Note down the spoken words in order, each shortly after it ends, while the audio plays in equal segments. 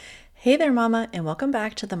Hey there, Mama, and welcome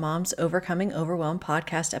back to the Moms Overcoming Overwhelm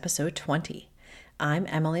podcast, episode 20. I'm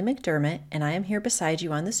Emily McDermott, and I am here beside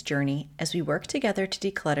you on this journey as we work together to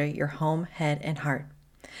declutter your home, head, and heart.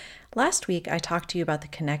 Last week, I talked to you about the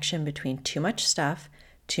connection between too much stuff,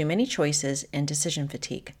 too many choices, and decision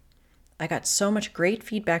fatigue. I got so much great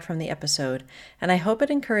feedback from the episode, and I hope it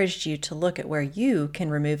encouraged you to look at where you can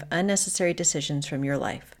remove unnecessary decisions from your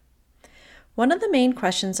life. One of the main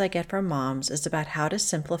questions I get from moms is about how to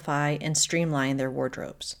simplify and streamline their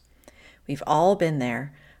wardrobes. We've all been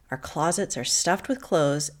there. Our closets are stuffed with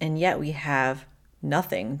clothes, and yet we have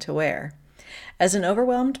nothing to wear. As an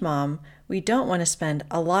overwhelmed mom, we don't want to spend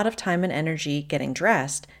a lot of time and energy getting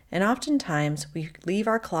dressed, and oftentimes we leave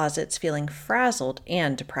our closets feeling frazzled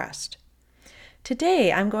and depressed.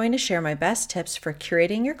 Today, I'm going to share my best tips for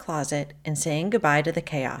curating your closet and saying goodbye to the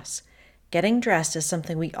chaos. Getting dressed is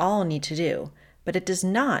something we all need to do, but it does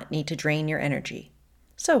not need to drain your energy.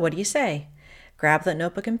 So what do you say? Grab that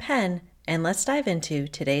notebook and pen, and let's dive into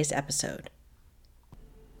today's episode.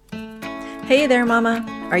 Hey there, Mama.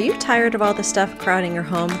 Are you tired of all the stuff crowding your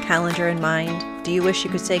home, calendar, and mind? Do you wish you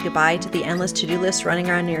could say goodbye to the endless to-do list running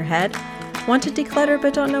around in your head? Want to declutter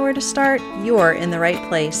but don't know where to start? You're in the right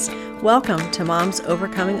place. Welcome to Moms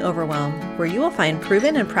Overcoming Overwhelm, where you will find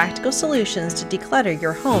proven and practical solutions to declutter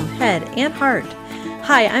your home, head, and heart.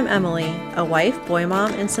 Hi, I'm Emily, a wife, boy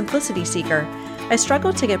mom, and simplicity seeker. I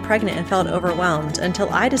struggled to get pregnant and felt overwhelmed until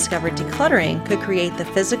I discovered decluttering could create the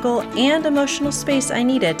physical and emotional space I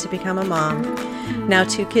needed to become a mom. Now,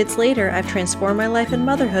 2 kids later, I've transformed my life and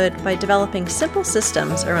motherhood by developing simple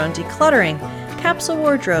systems around decluttering, capsule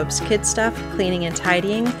wardrobes, kid stuff, cleaning and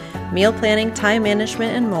tidying, meal planning, time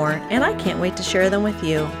management, and more, and I can't wait to share them with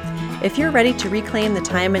you. If you're ready to reclaim the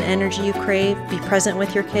time and energy you crave, be present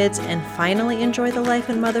with your kids, and finally enjoy the life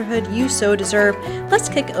and motherhood you so deserve, let's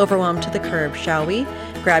kick overwhelm to the curb, shall we?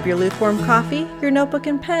 Grab your lukewarm coffee, your notebook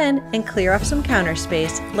and pen, and clear off some counter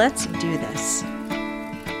space. Let's do this.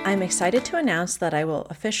 I'm excited to announce that I will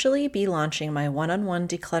officially be launching my one-on-one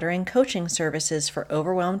decluttering coaching services for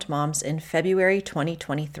overwhelmed moms in February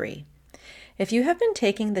 2023. If you have been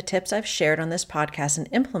taking the tips I've shared on this podcast and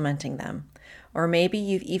implementing them, or maybe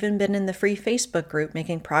you've even been in the free Facebook group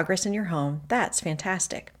making progress in your home, that's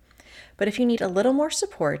fantastic. But if you need a little more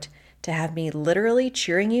support to have me literally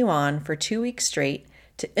cheering you on for 2 weeks straight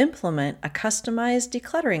to implement a customized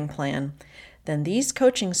decluttering plan, then these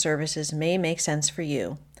coaching services may make sense for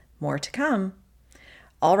you. More to come.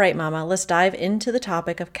 All right, Mama, let's dive into the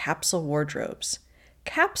topic of capsule wardrobes.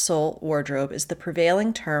 Capsule wardrobe is the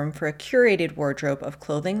prevailing term for a curated wardrobe of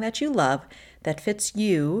clothing that you love that fits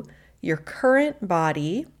you, your current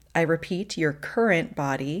body, I repeat, your current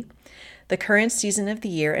body, the current season of the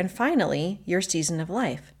year, and finally, your season of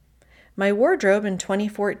life. My wardrobe in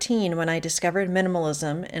 2014, when I discovered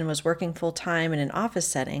minimalism and was working full-time in an office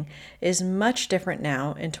setting, is much different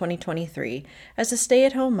now in 2023 as a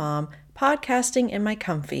stay-at-home mom, podcasting in my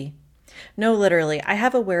comfy. No, literally, I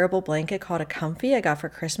have a wearable blanket called a comfy I got for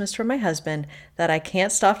Christmas from my husband that I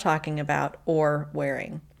can't stop talking about or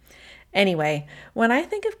wearing. Anyway, when I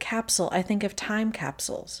think of capsule, I think of time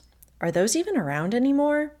capsules. Are those even around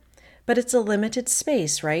anymore? But it's a limited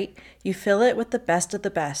space, right? You fill it with the best of the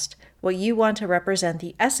best, what you want to represent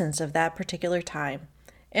the essence of that particular time.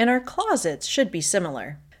 And our closets should be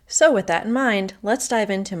similar. So with that in mind, let's dive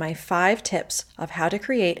into my 5 tips of how to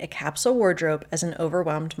create a capsule wardrobe as an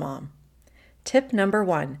overwhelmed mom. Tip number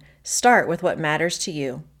 1, start with what matters to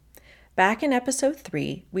you. Back in episode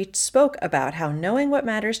 3, we spoke about how knowing what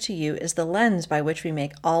matters to you is the lens by which we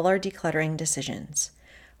make all our decluttering decisions.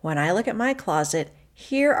 When I look at my closet,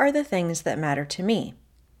 here are the things that matter to me.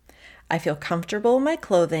 I feel comfortable in my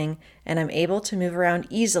clothing, and I'm able to move around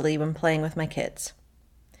easily when playing with my kids.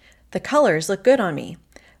 The colors look good on me.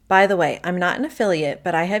 By the way, I'm not an affiliate,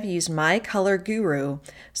 but I have used my color guru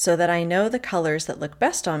so that I know the colors that look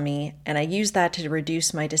best on me, and I use that to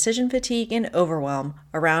reduce my decision fatigue and overwhelm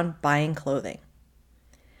around buying clothing.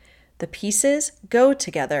 The pieces go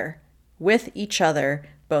together with each other,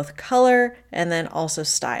 both color and then also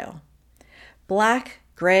style. Black,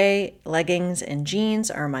 gray, leggings, and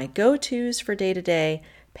jeans are my go-tos for day-to-day,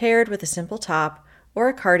 paired with a simple top or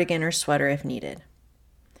a cardigan or sweater if needed.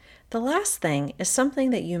 The last thing is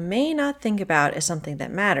something that you may not think about as something that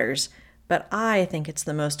matters, but I think it's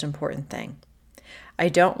the most important thing. I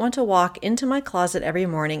don't want to walk into my closet every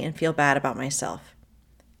morning and feel bad about myself.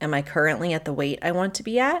 Am I currently at the weight I want to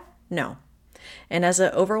be at? No. And as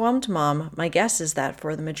an overwhelmed mom, my guess is that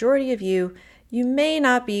for the majority of you, you may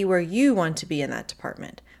not be where you want to be in that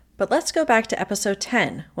department. But let's go back to episode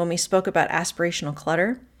 10 when we spoke about aspirational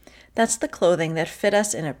clutter. That's the clothing that fit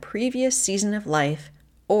us in a previous season of life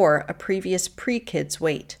or a previous pre-kids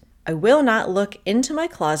weight. I will not look into my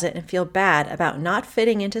closet and feel bad about not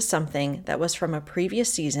fitting into something that was from a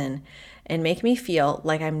previous season and make me feel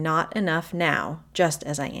like I'm not enough now, just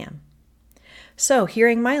as I am. So,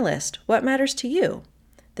 hearing my list, what matters to you?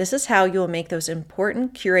 This is how you will make those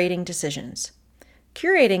important curating decisions.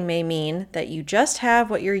 Curating may mean that you just have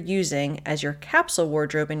what you're using as your capsule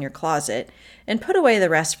wardrobe in your closet and put away the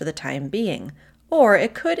rest for the time being, or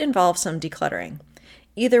it could involve some decluttering.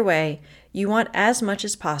 Either way, you want as much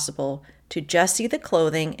as possible to just see the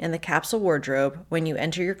clothing in the capsule wardrobe when you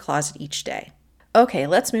enter your closet each day. Okay,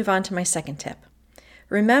 let's move on to my second tip.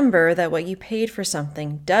 Remember that what you paid for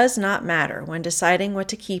something does not matter when deciding what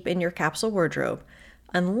to keep in your capsule wardrobe,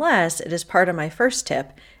 unless it is part of my first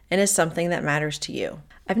tip and is something that matters to you.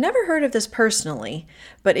 I've never heard of this personally,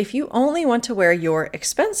 but if you only want to wear your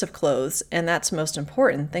expensive clothes and that's most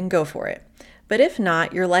important, then go for it. But if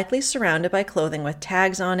not, you're likely surrounded by clothing with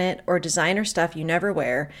tags on it or designer stuff you never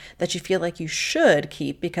wear that you feel like you should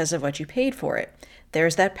keep because of what you paid for it.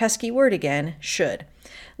 There's that pesky word again, should.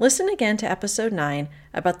 Listen again to episode 9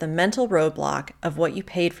 about the mental roadblock of what you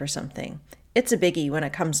paid for something. It's a biggie when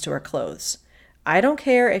it comes to our clothes. I don't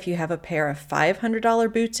care if you have a pair of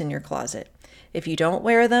 $500 boots in your closet. If you don't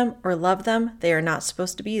wear them or love them, they are not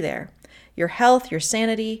supposed to be there. Your health, your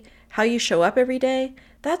sanity, how you show up every day,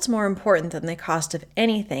 that's more important than the cost of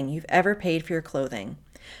anything you've ever paid for your clothing.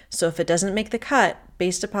 So if it doesn't make the cut,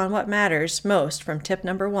 based upon what matters most from tip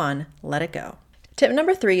number 1, let it go. Tip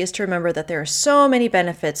number 3 is to remember that there are so many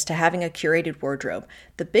benefits to having a curated wardrobe,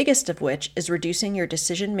 the biggest of which is reducing your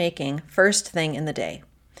decision-making first thing in the day.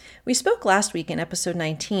 We spoke last week in episode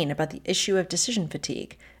 19 about the issue of decision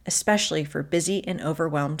fatigue, especially for busy and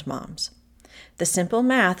overwhelmed moms. The simple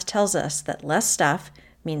math tells us that less stuff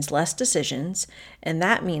means less decisions, and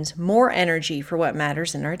that means more energy for what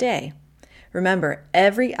matters in our day. Remember,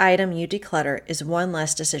 every item you declutter is one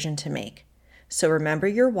less decision to make. So remember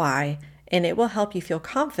your why, and it will help you feel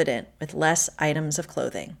confident with less items of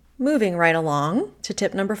clothing. Moving right along to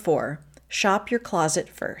tip number 4, shop your closet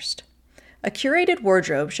first. A curated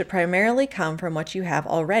wardrobe should primarily come from what you have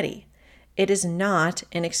already. It is not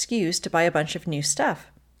an excuse to buy a bunch of new stuff.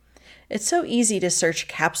 It's so easy to search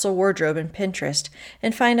capsule wardrobe in Pinterest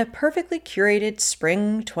and find a perfectly curated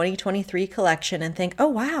spring 2023 collection and think, oh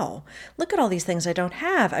wow, look at all these things I don't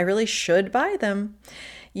have. I really should buy them.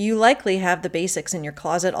 You likely have the basics in your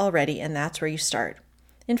closet already, and that's where you start.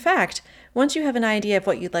 In fact, once you have an idea of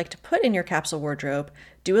what you'd like to put in your capsule wardrobe,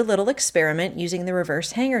 do a little experiment using the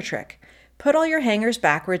reverse hanger trick. Put all your hangers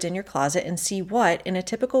backwards in your closet and see what, in a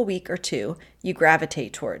typical week or two, you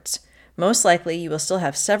gravitate towards. Most likely, you will still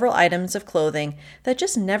have several items of clothing that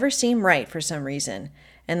just never seem right for some reason,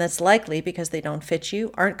 and that's likely because they don't fit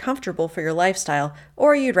you, aren't comfortable for your lifestyle,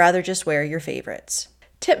 or you'd rather just wear your favorites.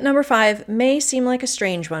 Tip number 5 may seem like a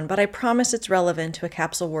strange one, but I promise it's relevant to a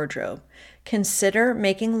capsule wardrobe. Consider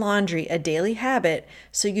making laundry a daily habit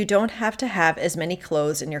so you don't have to have as many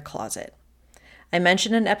clothes in your closet. I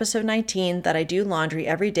mentioned in episode 19 that I do laundry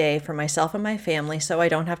every day for myself and my family so I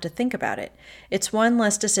don't have to think about it. It's one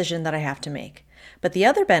less decision that I have to make. But the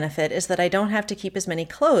other benefit is that I don't have to keep as many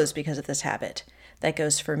clothes because of this habit. That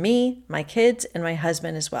goes for me, my kids, and my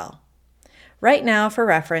husband as well. Right now, for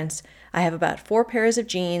reference, I have about 4 pairs of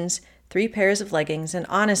jeans, 3 pairs of leggings, and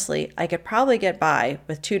honestly, I could probably get by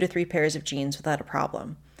with 2 to 3 pairs of jeans without a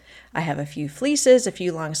problem. I have a few fleeces, a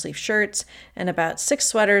few long sleeve shirts, and about 6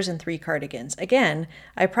 sweaters and 3 cardigans. Again,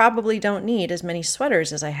 I probably don't need as many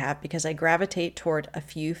sweaters as I have because I gravitate toward a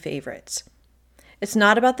few favorites. It's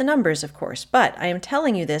not about the numbers, of course, but I am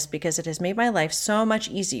telling you this because it has made my life so much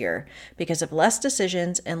easier because of less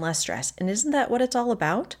decisions and less stress. And isn't that what it's all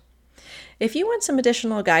about? If you want some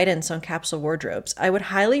additional guidance on capsule wardrobes, I would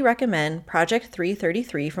highly recommend Project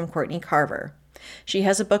 333 from Courtney Carver. She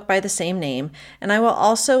has a book by the same name, and I will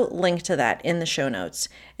also link to that in the show notes.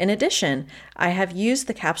 In addition, I have used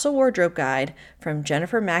the capsule wardrobe guide from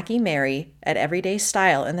Jennifer Mackey Mary at Everyday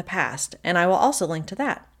Style in the past, and I will also link to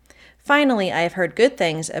that. Finally, I have heard good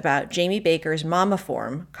things about Jamie Baker's Mama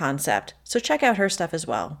Form concept, so check out her stuff as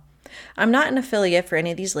well. I'm not an affiliate for any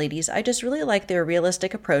of these ladies, I just really like their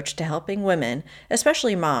realistic approach to helping women,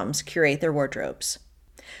 especially moms, curate their wardrobes.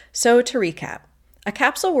 So to recap, a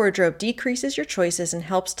capsule wardrobe decreases your choices and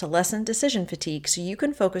helps to lessen decision fatigue so you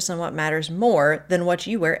can focus on what matters more than what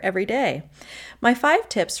you wear every day. My 5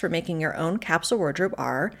 tips for making your own capsule wardrobe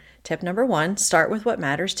are: tip number 1, start with what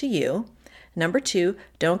matters to you. Number 2,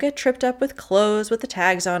 don't get tripped up with clothes with the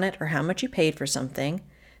tags on it or how much you paid for something.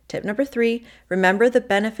 Tip number 3, remember the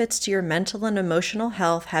benefits to your mental and emotional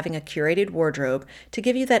health having a curated wardrobe to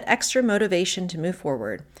give you that extra motivation to move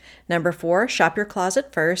forward. Number 4, shop your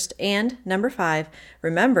closet first. And number 5,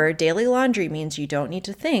 remember daily laundry means you don't need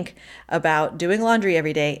to think about doing laundry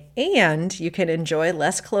every day, and you can enjoy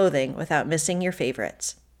less clothing without missing your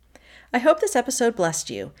favorites. I hope this episode blessed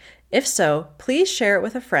you. If so, please share it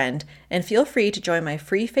with a friend and feel free to join my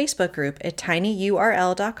free Facebook group at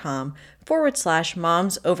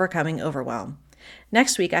tinyurl.com/Moms Overcoming Overwhelm.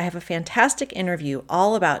 Next week, I have a fantastic interview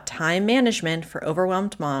all about time management for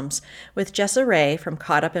overwhelmed moms with Jessa Ray from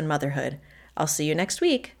Caught Up in Motherhood. I'll see you next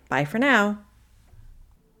week. Bye for now.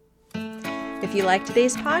 If you like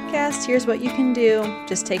today's podcast, here's what you can do.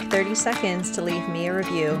 Just take 30 seconds to leave me a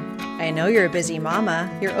review. I know you're a busy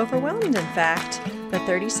mama. You're overwhelmed, in fact. But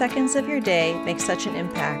 30 seconds of your day makes such an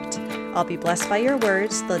impact. I'll be blessed by your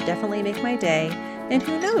words. They'll definitely make my day. And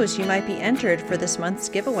who knows, you might be entered for this month's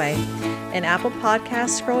giveaway. In Apple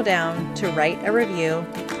Podcasts, scroll down to write a review.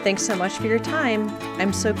 Thanks so much for your time.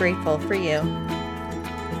 I'm so grateful for you.